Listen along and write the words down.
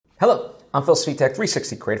Hello, I'm Phil Svitek,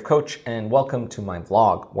 360 Creative Coach, and welcome to my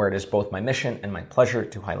vlog, where it is both my mission and my pleasure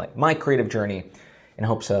to highlight my creative journey in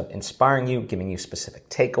hopes of inspiring you, giving you specific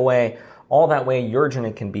takeaway, all that way your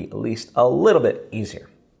journey can be at least a little bit easier.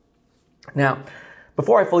 Now,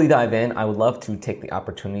 before I fully dive in, I would love to take the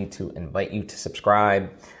opportunity to invite you to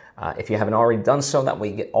subscribe. If you haven't already done so, that way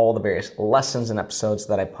you get all the various lessons and episodes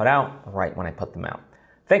that I put out right when I put them out.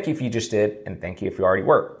 Thank you if you just did, and thank you if you already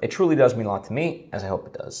were. It truly does mean a lot to me, as I hope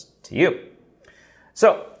it does to you.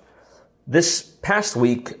 So, this past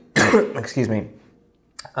week,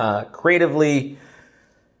 creatively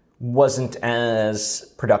wasn't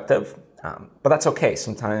as productive, but that's okay.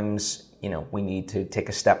 Sometimes, we need to take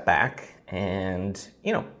a step back and,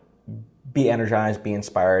 be energized, be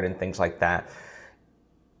inspired, and things like that,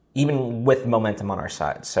 even with momentum on our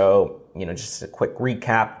side. So, just a quick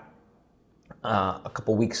recap. A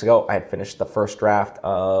couple weeks ago, I had finished the first draft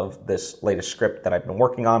of this latest script that I've been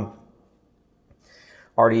working on.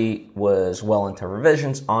 Already was well into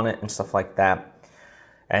revisions on it and stuff like that.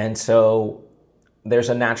 And so there's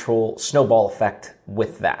a natural snowball effect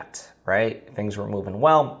with that, right? Things were moving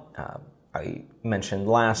well. I mentioned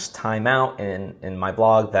last time out in my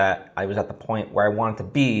blog that I was at the point where I wanted to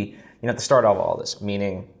be, at the start of all this,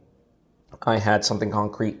 meaning I had something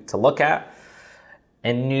concrete to look at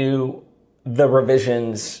and knew the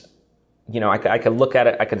revisions, I could look at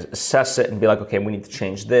it, I could assess it and be like, okay, we need to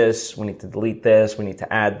change this, we need to delete this, we need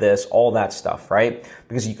to add this, all that stuff, right?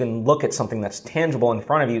 Because you can look at something that's tangible in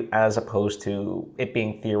front of you as opposed to it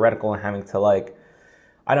being theoretical and having to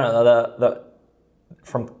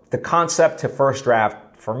from the concept to first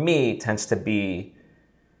draft for me tends to be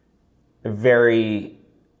very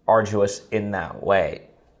arduous in that way.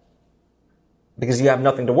 Because you have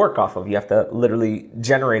nothing to work off of. You have to literally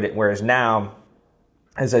generate it. Whereas now,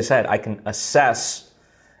 as I said, I can assess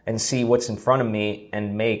and see what's in front of me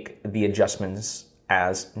and make the adjustments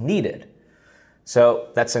as needed. So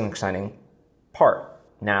that's an exciting part.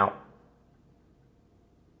 Now,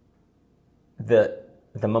 the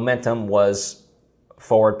momentum was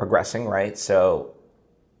forward progressing, right? So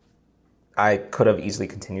I could have easily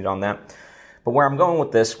continued on that. But where I'm going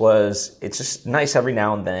with this was, it's just nice every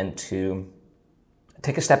now and then to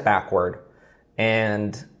take a step backward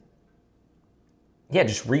and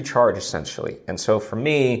just recharge essentially. And so for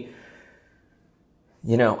me,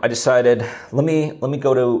 I decided let me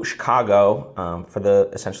go to Chicago for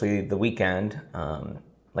essentially the weekend.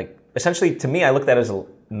 Essentially to me, I looked at it as a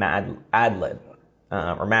Mad Lib,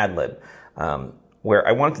 where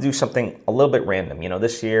I wanted to do something a little bit random.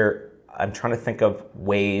 This year I'm trying to think of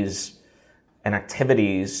ways and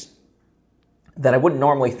activities that I wouldn't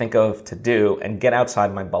normally think of to do and get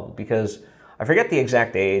outside my bubble, because I forget the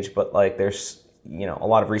exact age, but there's, a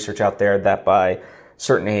lot of research out there that by a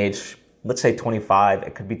certain age, let's say 25,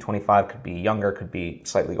 it could be 25, could be younger, could be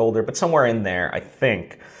slightly older, but somewhere in there, I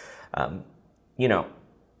think,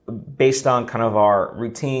 based on kind of our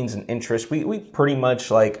routines and interests, we pretty much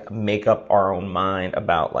make up our own mind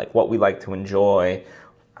about what we like to enjoy,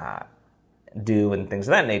 do and things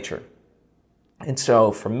of that nature. And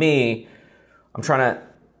so for me, I'm trying to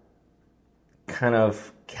kind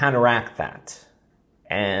of counteract that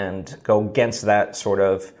and go against that sort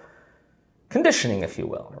of conditioning, if you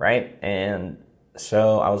will, right? And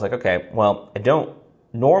so I was like, okay, well, I don't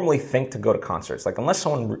normally think to go to concerts. Unless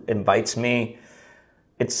someone invites me,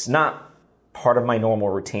 it's not part of my normal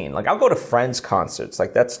routine. I'll go to friends' concerts.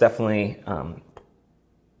 That's definitely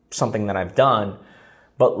something that I've done.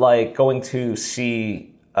 But going to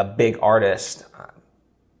see a big artist,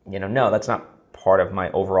 no, that's not part of my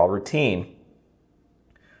overall routine.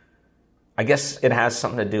 I guess it has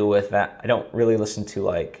something to do with that I don't really listen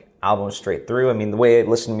to albums straight through. I mean, the way I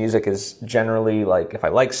listen to music is generally if I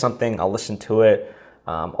like something, I'll listen to it.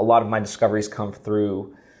 A lot of my discoveries come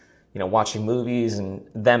through, watching movies and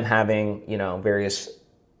them having, various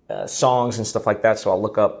songs and stuff like that. So I'll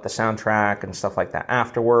look up the soundtrack and stuff like that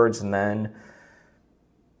afterwards. And then,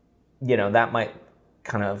 that might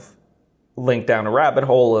kind of link down a rabbit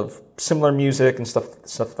hole of similar music and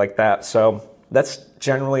stuff like that. So that's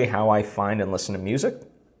generally how I find and listen to music.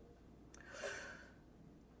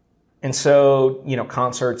 And so,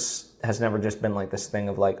 concerts has never just been this thing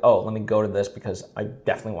of oh, let me go to this because I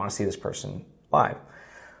definitely want to see this person live.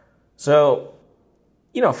 So,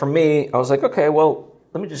 for me, I was like, okay, well,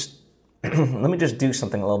 let me just do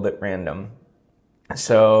something a little bit random.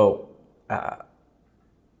 So,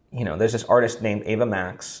 there's this artist named Ava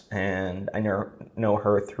Max, and I know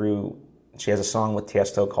her through, she has a song with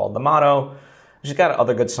Tiesto called The Motto. She's got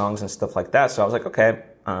other good songs and stuff like that. So I was like, okay,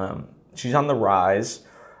 she's on the rise.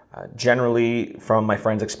 Generally, from my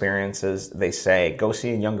friends' experiences, they say go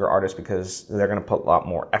see a younger artist because they're going to put a lot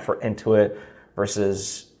more effort into it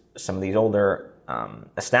versus some of these older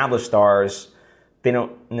established stars. They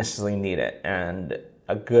don't necessarily need it. And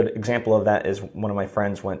a good example of that is one of my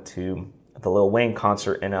friends went to the Lil Wayne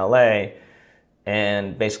concert in LA,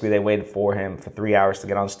 and basically they waited for him for 3 hours to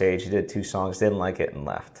get on stage. He did 2 songs, didn't like it, and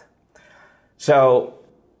left. So,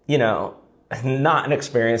 not an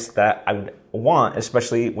experience that I would want,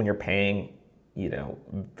 especially when you're paying,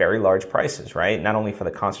 very large prices, right? Not only for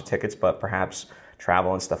the concert tickets, but perhaps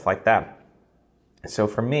travel and stuff like that. So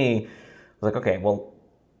for me, I was like, okay, well,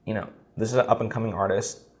 this is an up-and-coming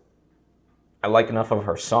artist. I like enough of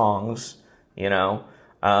her songs,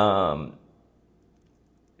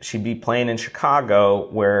 she'd be playing in Chicago,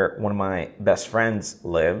 where one of my best friends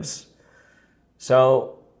lives.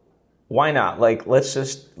 So why not? Like, let's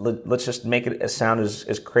just make it sound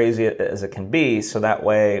as crazy as it can be, so that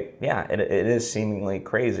way, yeah, it is seemingly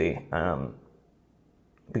crazy.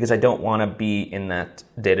 Because I don't want to be in that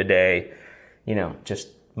day-to-day, just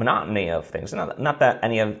monotony of things. Not that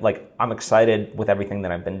any of, like, I'm excited with everything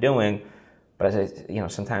that I've been doing, but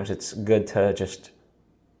sometimes it's good to just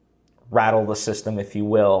rattle the system, if you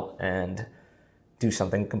will, and do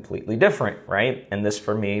something completely different, right? And this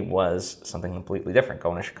for me was something completely different,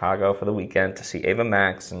 going to Chicago for the weekend to see Ava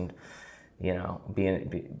Max and, be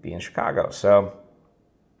in Chicago. So,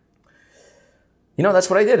 that's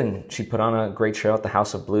what I did. And she put on a great show at the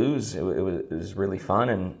House of Blues. It was really fun.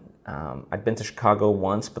 And I'd been to Chicago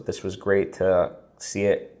once, but this was great to see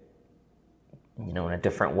it, in a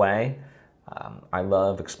different way. I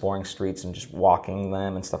love exploring streets and just walking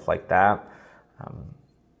them and stuff like that.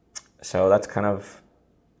 So that's kind of,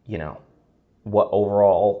 what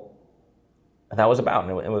overall that was about.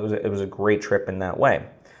 And it was a great trip in that way.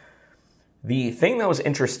 The thing that was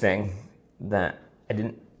interesting that I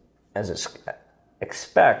didn't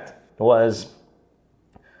expect was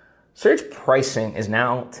surge pricing is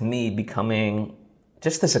now, to me, becoming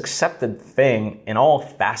just this accepted thing in all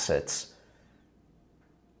facets.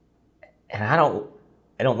 And I don't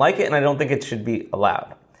like it, and I don't think it should be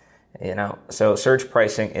allowed. So surge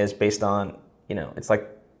pricing is based on, it's like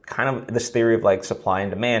kind of this theory of like supply and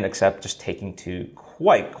demand, except just taking to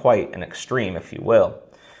quite an extreme, if you will.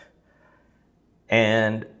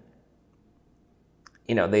 And,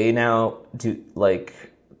 they now do, like,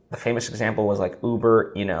 the famous example was like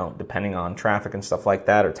Uber, depending on traffic and stuff like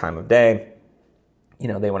that or time of day,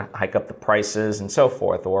 they want to hike up the prices and so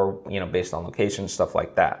forth, or, based on location, stuff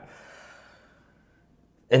like that.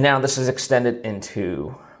 And now this is extended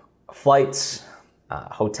into flights,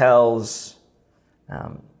 hotels,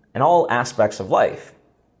 and all aspects of life.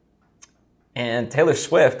 And Taylor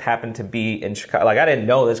Swift happened to be in Chicago. Like, I didn't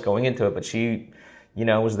know this going into it, but she,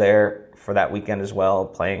 was there for that weekend as well,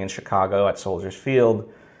 playing in Chicago at Soldier Field.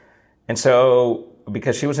 And so,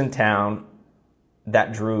 because she was in town,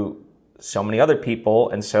 that drew so many other people.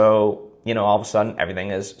 And so, all of a sudden,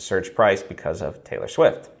 everything is surge price because of Taylor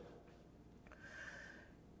Swift.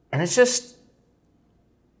 And it's just,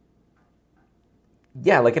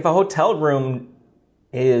 yeah, like if a hotel room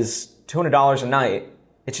is $200 a night,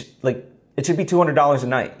 it should be $200 a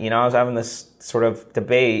night. I was having this sort of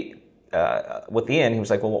debate with Ian. He was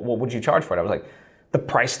like, well, what would you charge for it? I was like, the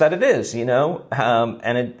price that it is,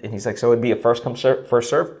 and he's like, so it'd be a first come, first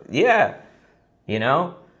serve? Yeah,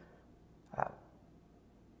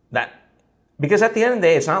 that, because at the end of the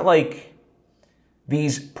day, it's not like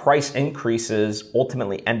these price increases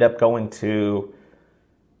ultimately end up going to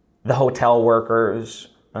the hotel workers,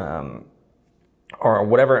 or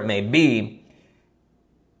whatever it may be,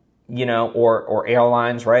 or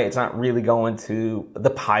airlines, right? It's not really going to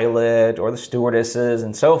the pilot or the stewardesses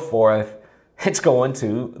and so forth. It's going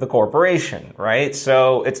to the corporation, right?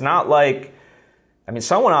 So it's not like,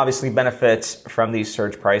 someone obviously benefits from these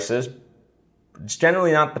surge prices. It's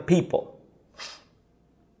generally not the people.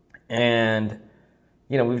 And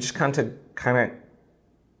we've just kind of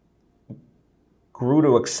grew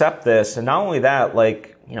to accept this. And not only that,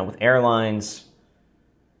 like, with airlines,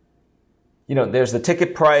 there's the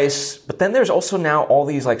ticket price, but then there's also now all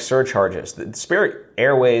these like surcharges. The Spirit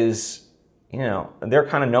Airways, they're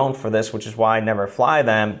kind of known for this, which is why I never fly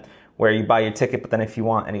them, where you buy your ticket, but then if you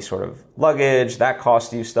want any sort of luggage, that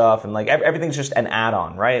costs you stuff. And like everything's just an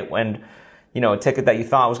add-on, right? When, a ticket that you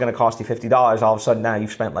thought was going to cost you $50, all of a sudden now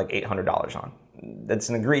you've spent like $800 on. That's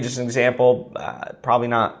an egregious example, probably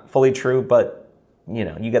not fully true, but you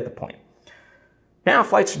get the point. Now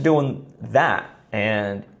flights are doing that,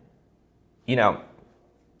 and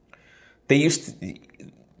they used to,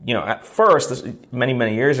 at first,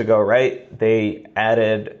 many years ago, right? They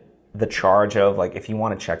added the charge of like, if you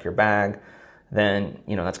want to check your bag, then,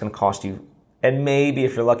 that's going to cost you. And maybe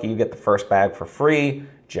if you're lucky, you get the first bag for free,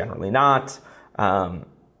 generally not, and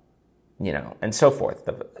so forth.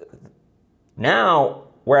 Now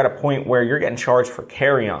we're at a point where you're getting charged for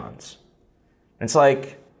carry-ons. And it's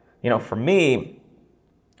like, for me,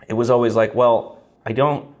 it was always like, well, I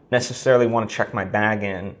don't necessarily want to check my bag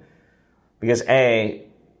in because A,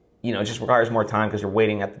 it just requires more time because you're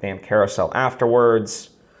waiting at the damn carousel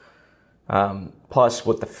afterwards. Plus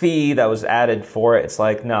with the fee that was added for it, it's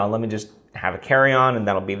like, no, let me just have a carry-on and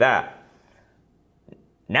that'll be that.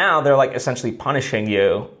 Now they're like essentially punishing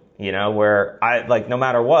you, where no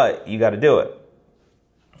matter what, you got to do it.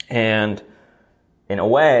 And in a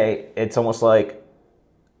way, it's almost like,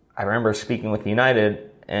 I remember speaking with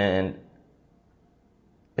United, and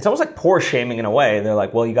it's almost like poor shaming in a way. They're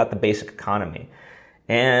like, well, you got the basic economy.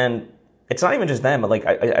 And it's not even just them, but like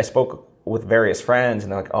I spoke with various friends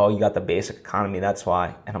and they're like, oh, you got the basic economy, that's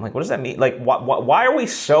why. And I'm like, what does that mean? Like, why are we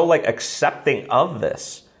so like accepting of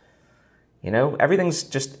this? Everything's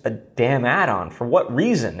just a damn add-on. For what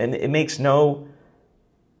reason? And it makes no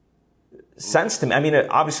sense to me. I mean,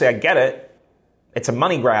 obviously I get it. It's a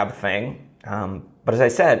money grab thing. But as I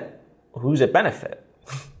said, who's it benefit?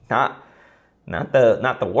 not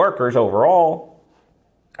the workers overall.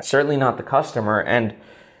 Certainly not the customer. And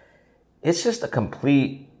it's just a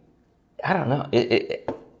complete, I don't know,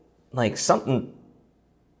 like something,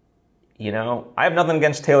 I have nothing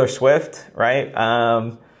against Taylor Swift, right?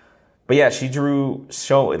 But yeah, she drew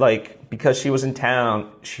because she was in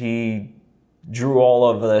town, she drew all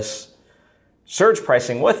of this surge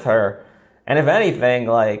pricing with her. And if anything,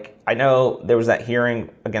 like, I know there was that hearing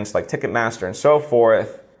against like Ticketmaster and so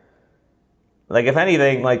forth. Like, if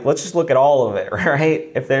anything, like, let's just look at all of it, right?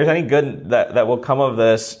 If there's any good that will come of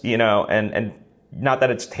this, and not that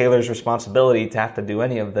it's Taylor's responsibility to have to do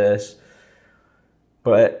any of this,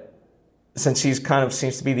 but since she's kind of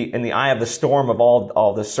seems to be in the eye of the storm of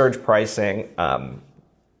all this surge pricing,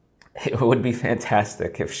 it would be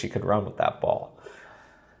fantastic if she could run with that ball.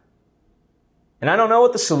 And I don't know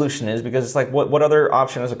what the solution is, because it's like, what other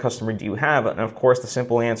option as a customer do you have? And of course, the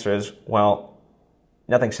simple answer is, well,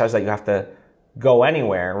 nothing says that you have to go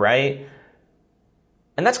anywhere, right?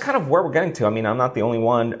 And that's kind of where we're getting to. I mean, I'm not the only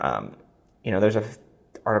one. There's an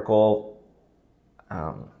article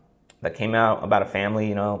that came out about a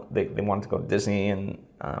family. They wanted to go to Disney, and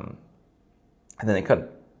then they couldn't.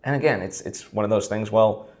 And again, it's one of those things.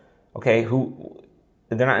 Well, okay,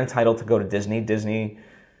 they're not entitled to go to Disney. Disney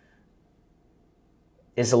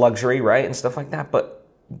is a luxury, right, and stuff like that. But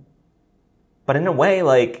in a way,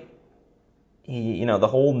 like, the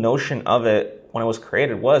whole notion of it when it was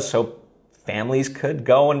created was so families could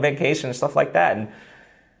go on vacation and stuff like that. And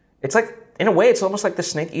it's like, in a way, it's almost like the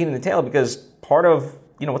snake eating the tail, because part of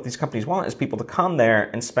what these companies want is people to come there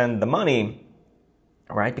and spend the money,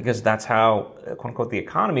 right? Because that's how, quote unquote, the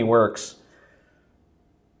economy works.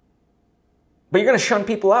 But you're going to shun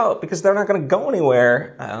people out because they're not going to go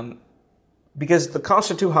anywhere. Because the costs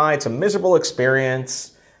are too high, it's a miserable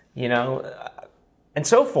experience, and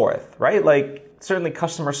so forth, right? Like, certainly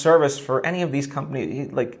customer service for any of these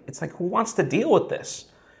companies, like, it's like, who wants to deal with this?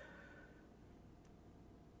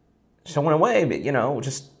 So in a way,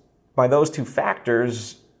 just by those two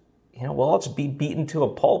factors, we'll all just be beaten to a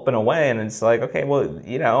pulp in a way, and it's like, okay, well,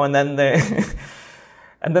 and then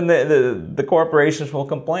the corporations will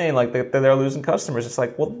complain like they're losing customers. It's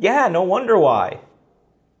like, well, yeah, no wonder why.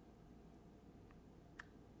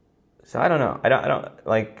 So I don't know. I don't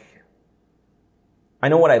like. I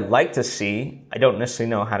know what I'd like to see. I don't necessarily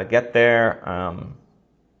know how to get there.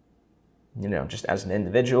 Just as an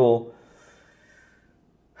individual,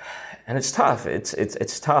 and it's tough.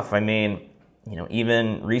 It's tough. I mean,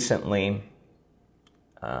 even recently,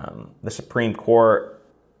 the Supreme Court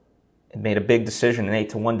made a big decision, an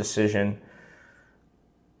 8-1 decision,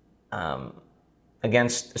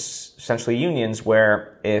 against essentially unions,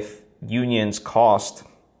 where if unions cost,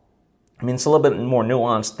 I mean, it's a little bit more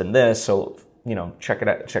nuanced than this, so,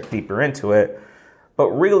 check deeper into it.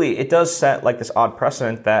 But really, it does set like this odd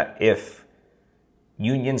precedent that if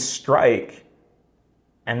unions strike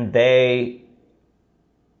and they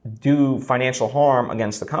do financial harm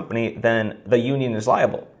against the company, then the union is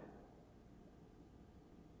liable.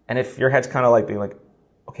 And if your head's kind of like being like,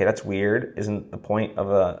 okay, that's weird. Isn't the point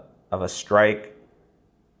of a strike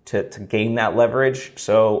to gain that leverage?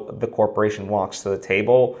 So the corporation walks to the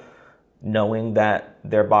table knowing that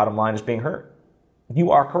their bottom line is being hurt.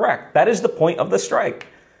 You are correct. That is the point of the strike.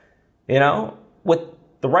 With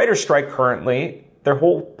the writer's strike currently, their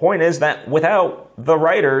whole point is that without the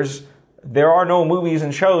writers, there are no movies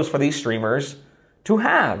and shows for these streamers to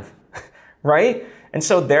have. right? And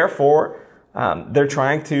so therefore, they're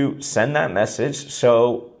trying to send that message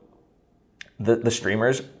so the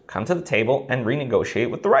streamers come to the table and renegotiate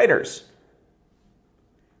with the writers.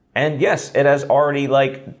 And yes, it has already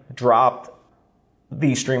like dropped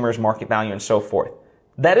the streamers' market value and so forth.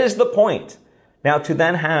 That is the point. Now, to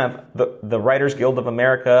then have the Writers Guild of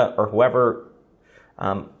America or whoever,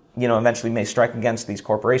 eventually may strike against these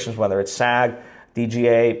corporations, whether it's SAG,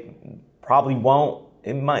 DGA, probably won't.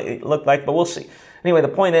 It might look like, but we'll see. Anyway, the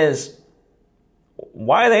point is,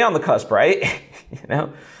 why are they on the cusp, right?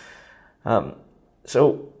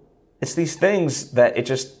 So it's these things that it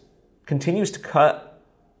just continues to cut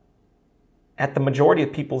at the majority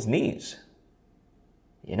of people's knees,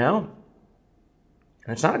 and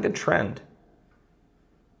it's not a good trend.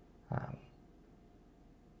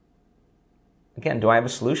 Again, do I have a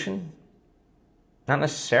solution? Not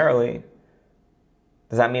necessarily.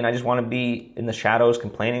 Does that mean I just want to be in the shadows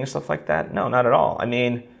complaining and stuff like that? No, not at all. I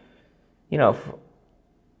mean, I've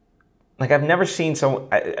never seen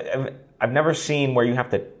I've never seen where you have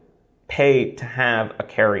to pay to have a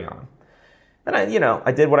carry-on. And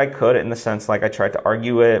I did what I could in the sense, like, I tried to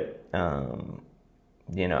argue it,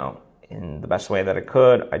 in the best way that I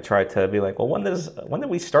could. I tried to be like, well, when did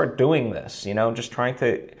we start doing this? Just trying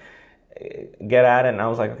to get at it. And I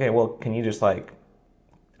was like, okay, well, can you just like,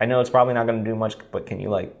 I know it's probably not going to do much, but can you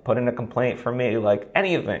like put in a complaint for me, like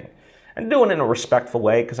anything, and do it in a respectful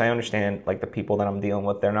way? Because I understand like the people that I'm dealing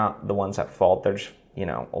with, they're not the ones at fault. They're just,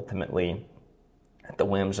 ultimately at the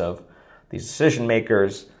whims of these decision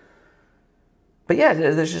makers. But yeah,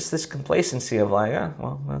 there's just this complacency of like,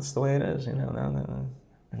 well, that's the way it is, and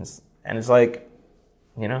it's like,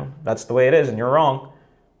 that's the way it is, and you're wrong.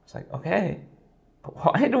 It's like, okay, but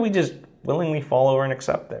why do we just willingly fall over and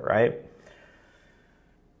accept it, right?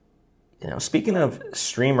 Speaking of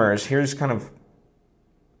streamers, here's kind of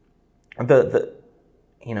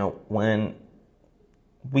when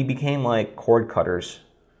we became like cord cutters,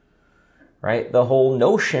 right? The whole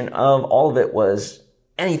notion of all of it was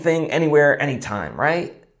anything, anywhere, anytime,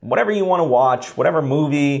 right? Whatever you want to watch, whatever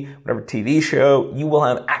movie, whatever TV show, you will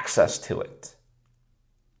have access to it.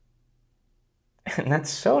 And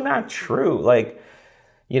that's so not true. Like,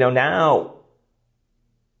 now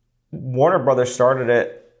Warner Brothers started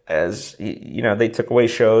it as, they took away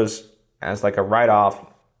shows as like a write-off.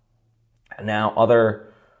 And now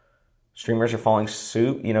other streamers are following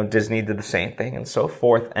suit. Disney did the same thing and so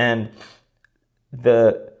forth. And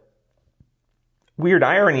the weird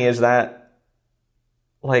irony is that,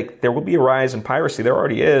 like, there will be a rise in piracy. There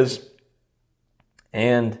already is.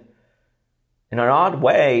 And in an odd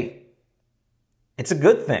way, it's a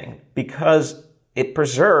good thing because it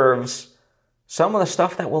preserves some of the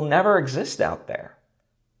stuff that will never exist out there.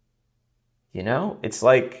 It's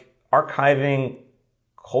like archiving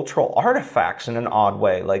cultural artifacts in an odd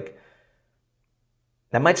way. Like,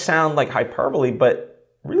 that might sound like hyperbole, but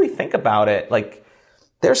really think about it. Like,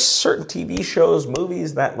 there's certain TV shows,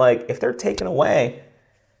 movies that, like, if they're taken away,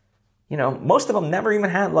 most of them never even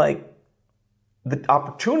had, like, the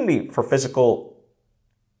opportunity for physical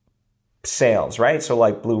sales, right? So,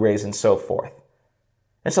 like, Blu-rays and so forth.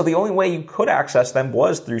 And so the only way you could access them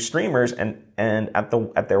was through streamers, and at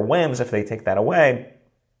their whims, if they take that away,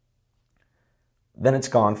 then it's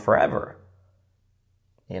gone forever.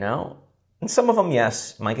 And some of them,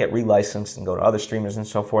 yes, might get relicensed and go to other streamers and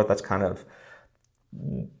so forth. That's kind of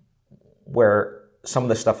where some of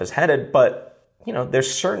the stuff is headed. But,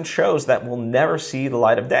 there's certain shows that will never see the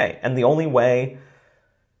light of day. And the only way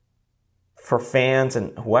for fans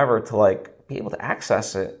and whoever to, like, be able to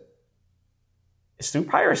access it is through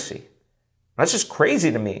piracy. That's just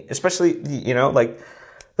crazy to me, especially, like,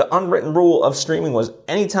 the unwritten rule of streaming was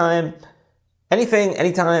anytime, anything,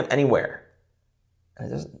 anytime, anywhere. And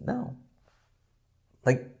it doesn't, no.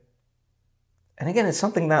 Like, and again, it's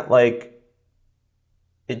something that, like,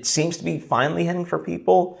 it seems to be finally hitting for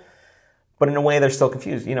people, but in a way they're still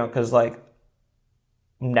confused, because, like,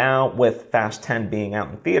 now with Fast 10 being out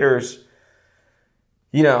in theaters,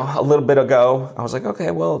 a little bit ago, I was like, okay,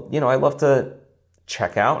 well, I love to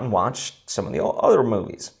check out and watch some of the other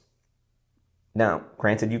movies. Now,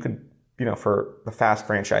 granted, you could, for the Fast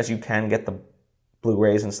franchise, you can get the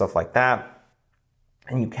Blu-rays and stuff like that,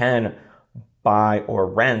 and you can buy or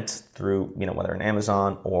rent through, whether in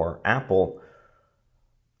Amazon or Apple,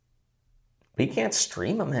 but you can't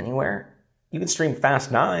stream them anywhere. You can stream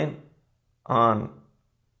Fast 9 on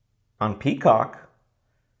Peacock,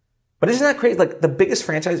 but isn't that crazy? Like, the biggest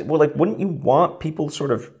franchise, well, like, wouldn't you want people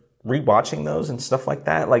sort of rewatching those and stuff like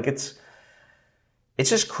that? Like, it's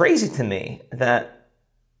just crazy to me that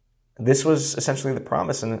this was essentially the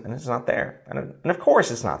promise, and it's not there. And of course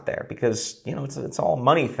it's not there because, it's all a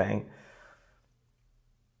money thing.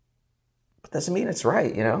 But doesn't mean it's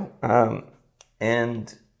right,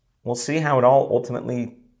 and we'll see how it all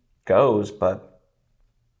ultimately goes. But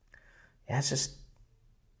yeah, it's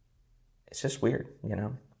just weird,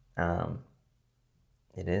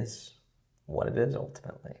 it is what it is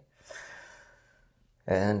ultimately.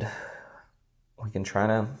 And we can try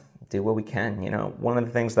to do what we can. One of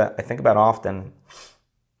the things that I think about often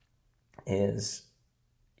is,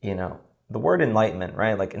 the word enlightenment,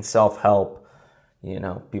 right? Like in self-help,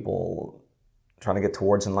 people trying to get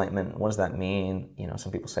towards enlightenment. What does that mean?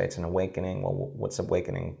 Some people say it's an awakening. Well, what's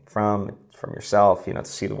awakening from? From yourself, to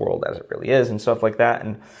see the world as it really is and stuff like that.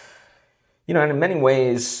 And, and in many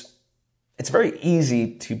ways, it's very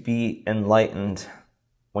easy to be enlightened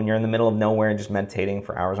when you're in the middle of nowhere and just meditating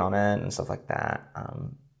for hours on end and stuff like that.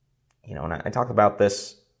 And I talk about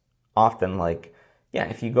this often, like, yeah,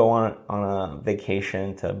 if you go on a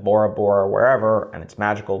vacation to Bora Bora or wherever, and it's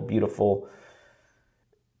magical, beautiful,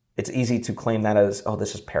 it's easy to claim that as, oh,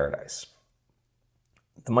 this is paradise.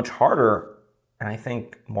 The much harder, and I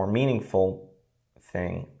think more meaningful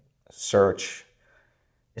search,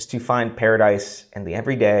 is to find paradise in the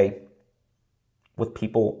everyday with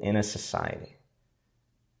people in a society.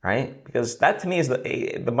 Right? Because that to me is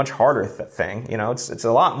the much harder thing. It's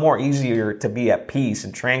a lot more easier to be at peace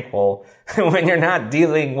and tranquil when you're not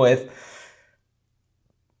dealing with,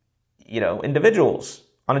 individuals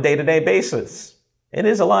on a day-to-day basis. It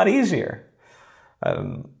is a lot easier.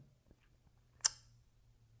 And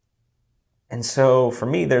so for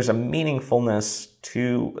me, there's a meaningfulness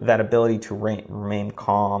to that ability to remain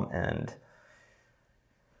calm and,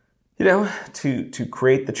 to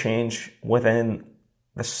create the change within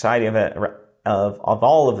the society of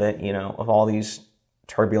all of it, of all these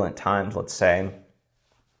turbulent times, let's say,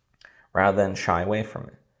 rather than shy away from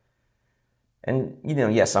it. And,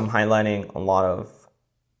 yes, I'm highlighting a lot of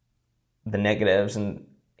the negatives, and,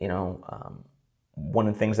 one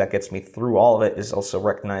of the things that gets me through all of it is also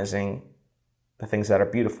recognizing the things that are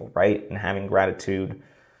beautiful, right? And having gratitude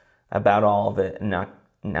about all of it, and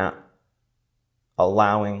not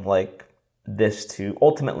allowing, like, this to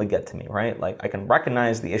ultimately get to me, right? Like, I can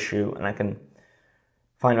recognize the issue and I can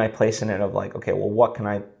find my place in it of like, okay, well, what can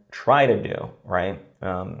I try to do, right?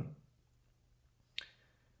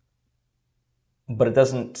 But it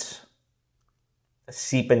doesn't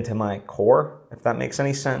seep into my core, if that makes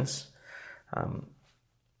any sense.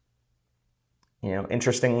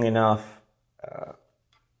 Interestingly enough,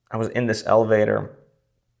 I was in this elevator,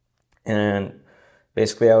 and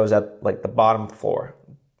basically I was at like the bottom floor,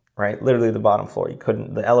 right? Literally the bottom floor.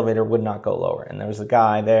 The elevator would not go lower. And there was a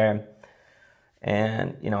guy there,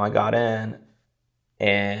 and, I got in,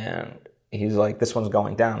 and he's like, this one's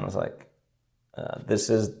going down. I was like, this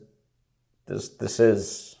is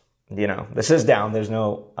down. There's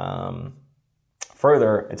no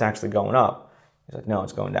further. It's actually going up. He's like, no,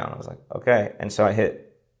 it's going down. I was like, okay. And so I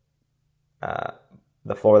hit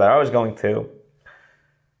the floor that I was going to,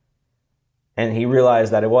 and he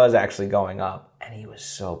realized that it was actually going up, and he was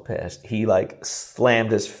so pissed. He like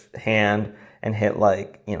slammed his hand and hit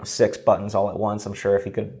 6 buttons all at once. I'm sure if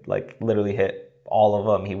he could like literally hit all of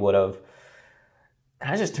them, he would have.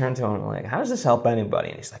 And I just turned to him and I'm like, how does this help anybody?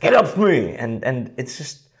 And he's like, it helps me. And it's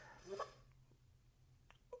just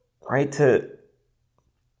right to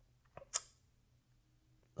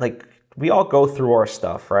like, we all go through our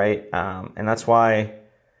stuff, right? And that's why,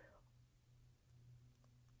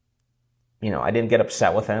 I didn't get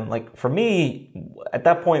upset with him. Like, for me, at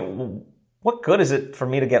that point, what good is it for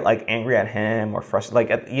me to get like angry at him or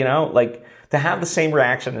frustrated? Like, to have the same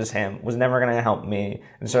reaction as him was never going to help me,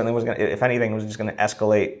 and certainly was going to, if anything, was just going to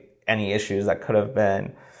escalate any issues that could have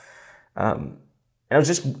been. And it was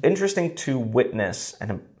just interesting to witness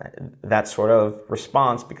that sort of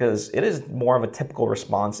response, because it is more of a typical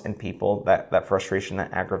response in people, that frustration,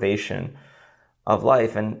 that aggravation of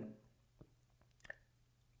life. And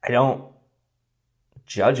I don't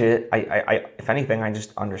judge it. I if anything, I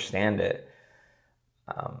just understand it.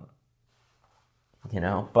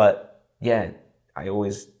 But yeah,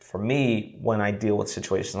 for me, when I deal with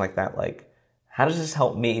situations like that, like, how does this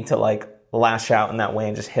help me to like lash out in that way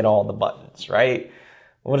and just hit all the buttons, right?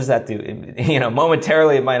 What does that do?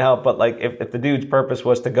 Momentarily it might help, but like if the dude's purpose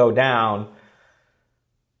was to go down,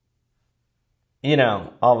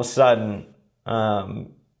 all of a sudden,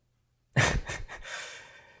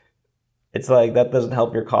 it's like that doesn't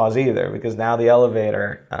help your cause either, because now the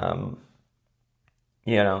elevator,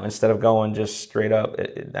 instead of going just straight up,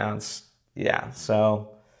 it now it's, yeah.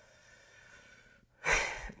 So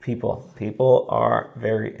People are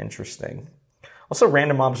very interesting. Also,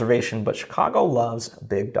 random observation, but Chicago loves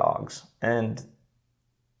big dogs, and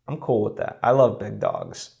I'm cool with that. I love big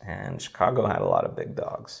dogs, and Chicago had a lot of big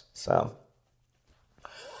dogs. So,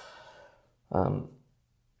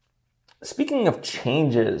 speaking of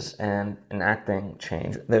changes and enacting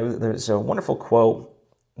change, there's a wonderful quote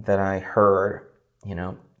that I heard,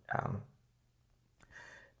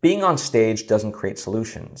 being on stage doesn't create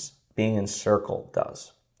solutions. Being in circle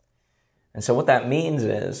does. And so what that means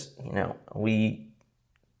is, we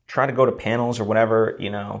try to go to panels or whatever,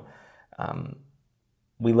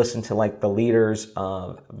 we listen to like the leaders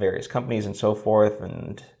of various companies and so forth,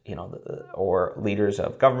 and, or leaders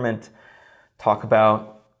of government talk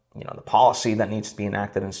about, the policy that needs to be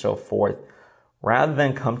enacted and so forth, rather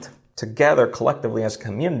than come together collectively as a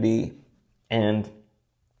community and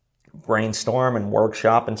brainstorm and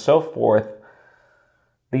workshop and so forth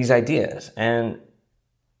these ideas. And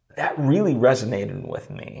that really resonated with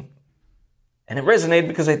me. And it resonated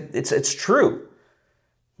because it's true,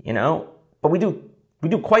 but we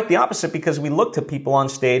do quite the opposite, because we look to people on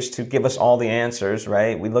stage to give us all the answers,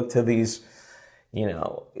 right? We look to these,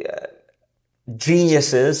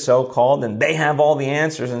 geniuses, so-called, and they have all the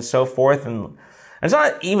answers and so forth. And it's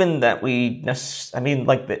not even that the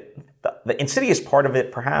insidious part of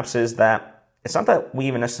it perhaps is that it's not that we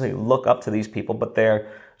even necessarily look up to these people, but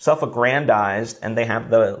they're self-aggrandized and they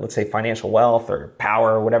have the, let's say, financial wealth or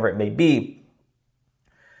power or whatever it may be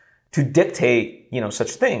to dictate,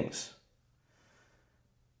 such things.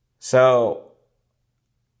 So,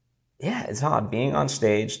 yeah, it's odd. Being on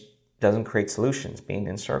stage doesn't create solutions. Being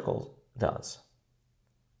in circles does.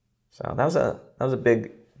 So that was a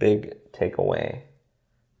big takeaway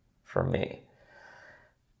for me.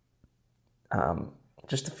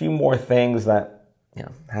 Just a few more things that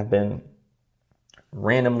have been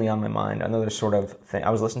randomly on my mind. Another sort of thing. I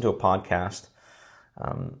was listening to a podcast,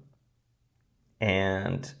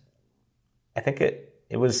 and I think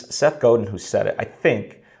it was Seth Godin who said it. I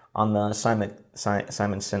think on the Simon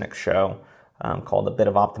Sinek show, called A Bit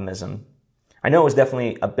of Optimism. I know it was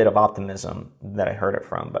definitely A Bit of Optimism that I heard it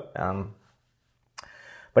from,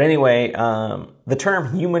 but anyway, the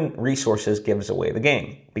term human resources gives away the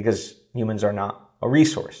game, because humans are not a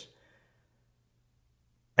resource.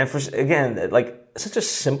 And again, such a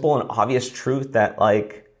simple and obvious truth that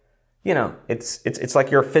it's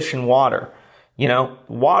like you're a fish in water.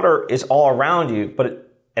 Water is all around you,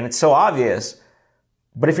 and it's so obvious.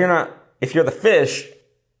 But if you're the fish,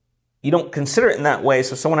 you don't consider it in that way.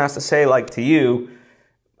 So someone has to say to you,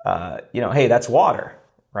 hey, that's water,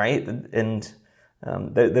 right? And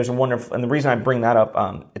there's a wonderful, and the reason I bring that up,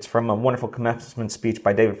 it's from a wonderful commencement speech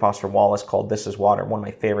by David Foster Wallace called "This Is Water," one of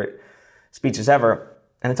my favorite speeches ever.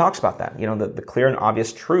 And it talks about that, the clear and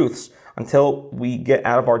obvious truths. Until we get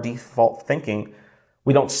out of our default thinking,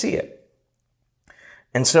 we don't see it.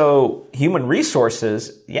 And so human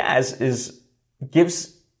resources,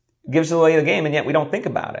 gives away the game, and yet we don't think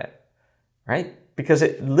about it, right? Because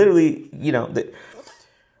it literally,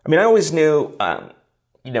 I always knew,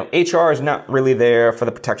 HR is not really there for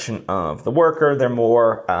the protection of the worker. They're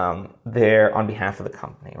more there on behalf of the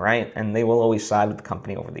company, right? And they will always side with the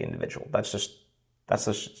company over the individual. That's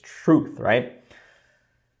just truth, right?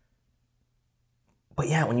 But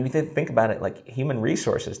yeah, when you think about it, human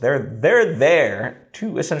resources, they're there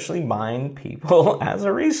to essentially mine people as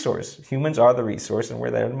a resource. Humans are the resource, and we're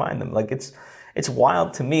there to mine them. It's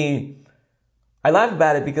wild to me. I laugh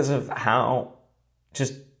about it because of how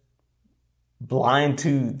just blind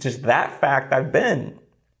to just that fact I've been.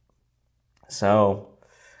 So,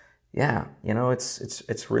 yeah,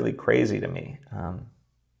 it's really crazy to me.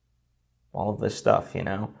 All of this stuff,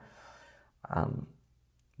 and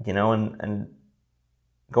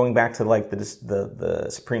going back to the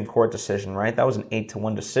Supreme Court decision, right? That was an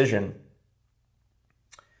 8-1 decision.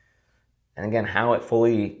 And again, how it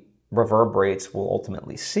fully reverberates, we'll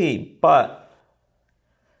ultimately see. But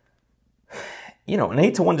an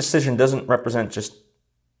 8-1 decision doesn't represent just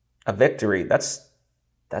a victory. That's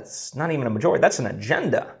not even a majority. That's an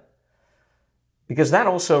agenda, because that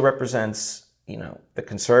also represents the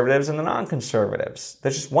conservatives and the non-conservatives.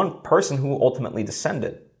 There's just one person who ultimately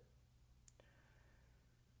dissented.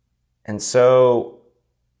 And so,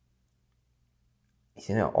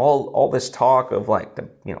 all this talk of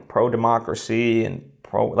pro-democracy and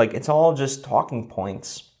it's all just talking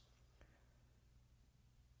points.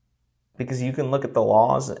 Because you can look at the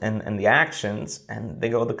laws and the actions, and they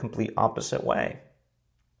go the complete opposite way.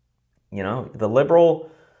 The liberal,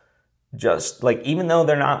 just even though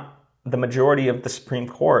they're not the majority of the Supreme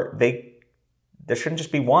Court, there shouldn't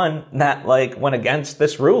just be one that went against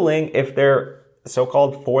this ruling if they're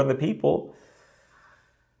so-called for the people.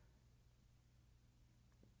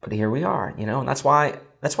 But here we are, and that's why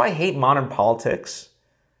I hate modern politics.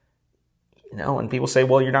 And people say,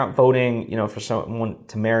 well, you're not voting, for someone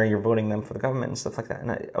to marry, you're voting them for the government and stuff like that.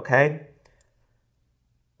 And okay.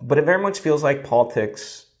 But it very much feels like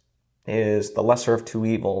politics is the lesser of two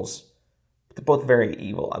evils. They're both very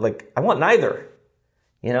evil. I want neither,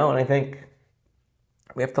 and I think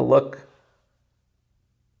we have to look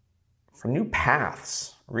for new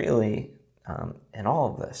paths, really, in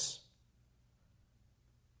all of this.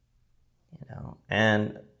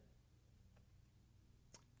 And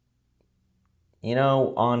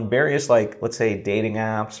on various, let's say dating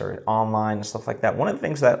apps or online and stuff like that, one of the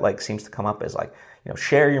things that seems to come up is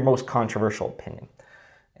share your most controversial opinion.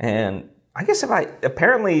 And I guess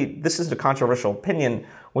apparently this is the controversial opinion,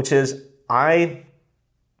 which is I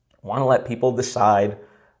want to let people decide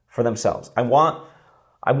for themselves. I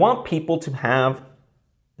want people to have,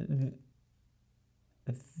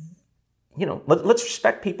 let's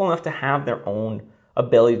respect people enough to have their own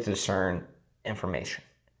ability to discern information.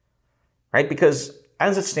 Right? Because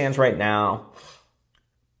as it stands right now,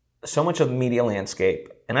 so much of the media landscape,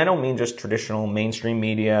 and I don't mean just traditional mainstream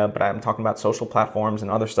media, but I'm talking about social platforms and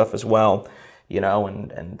other stuff as well,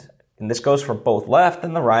 and this goes for both left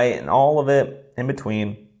and the right and all of it in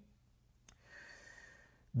between.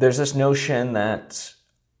 There's this notion that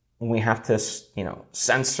we have to,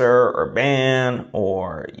 censor or ban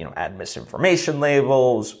or, add misinformation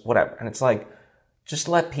labels, whatever. And it's just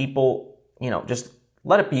let people, just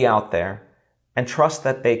let it be out there and trust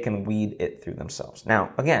that they can weed it through themselves.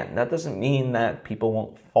 Now, again, that doesn't mean that people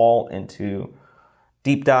won't fall into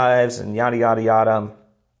deep dives and yada, yada, yada.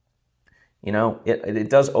 It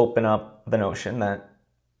does open up the notion that,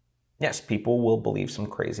 yes, people will believe some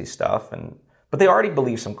crazy stuff, but they already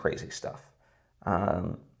believe some crazy stuff.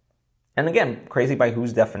 And again, crazy by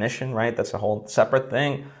whose definition, right? That's a whole separate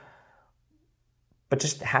thing. But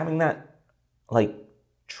just having that,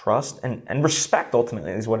 trust and respect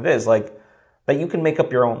ultimately is what it is. That you can make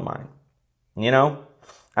up your own mind,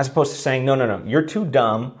 as opposed to saying, no, you're too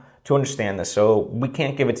dumb to understand this, so we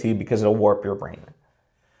can't give it to you because it'll warp your brain.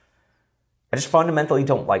 I just fundamentally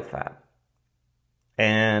don't like that.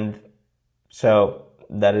 And so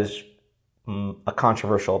that is a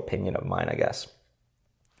controversial opinion of mine, I guess.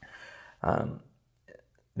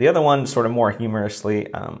 The other one, sort of more humorously,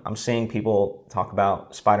 I'm seeing people talk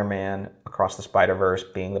about Spider-Man Across the Spider-Verse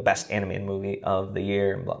being the best animated movie of the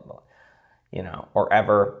year, and blah, blah, or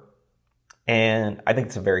ever. And I think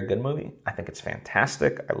it's a very good movie. I think it's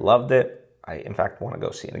fantastic. I loved it. I, in fact, want to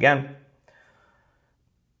go see it again.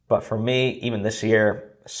 But for me, even this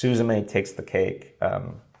year, Suzume takes the cake. I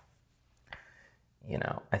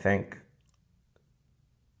think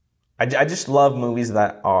I just love movies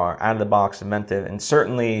that are out of the box, inventive, and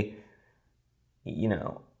certainly,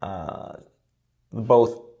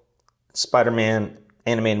 both Spider-Man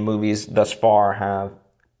animated movies thus far have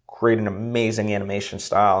created an amazing animation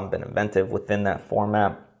style and been inventive within that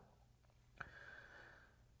format.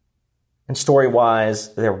 And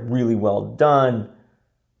story-wise, they're really well done.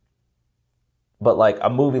 But a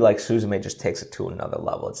movie like Suzume just takes it to another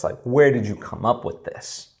level. It's where did you come up with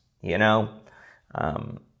this?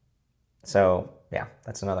 So, yeah,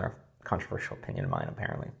 that's another controversial opinion of mine,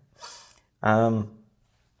 apparently.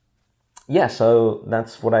 So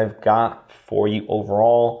that's what I've got for you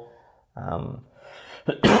overall.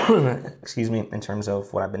 Excuse me, in terms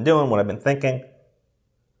of what I've been doing, what I've been thinking,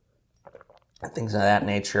 things of that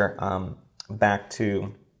nature. Back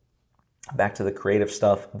to the creative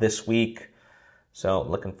stuff this week. So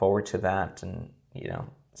looking forward to that and,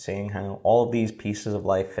 seeing how all of these pieces of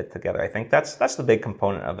life fit together. I think that's the big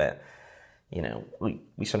component of it.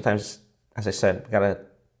 We sometimes, as I said, got to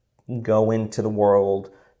go into the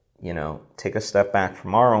world, take a step back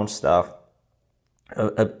from our own stuff,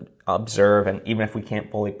 observe, and even if we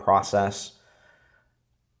can't fully process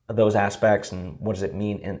those aspects and what does it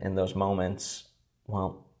mean in those moments,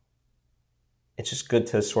 well, it's just good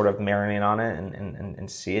to sort of marinate on it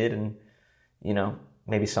and see it, and,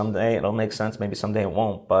 maybe someday it'll make sense, maybe someday it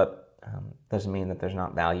won't, but doesn't mean that there's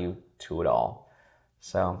not value to it all.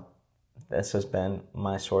 So this has been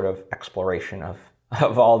my sort of exploration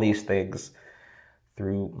of all these things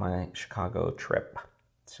through my Chicago trip.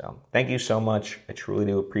 So thank you so much. I truly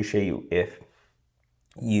do appreciate you. If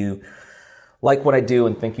you like what I do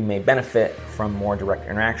and think you may benefit from more direct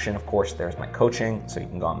interaction, of course, there's my coaching. So you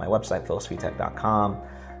can go on my website, philsvitek.com,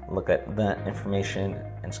 look at that information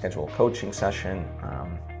and schedule a coaching session.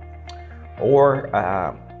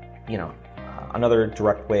 Another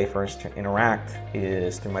direct way for us to interact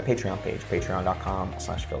is through my Patreon page,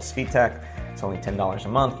 patreon.com/philsvitek. It's only $10 a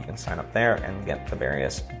month. You can sign up there and get the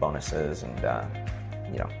various bonuses and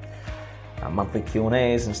monthly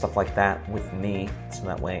Q&As and stuff like that with me, so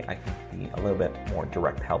that way I can be a little bit more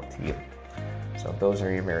direct help to you. So those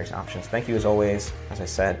are your various options. Thank you as always, as I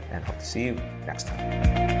said, and hope to see you next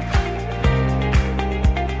time.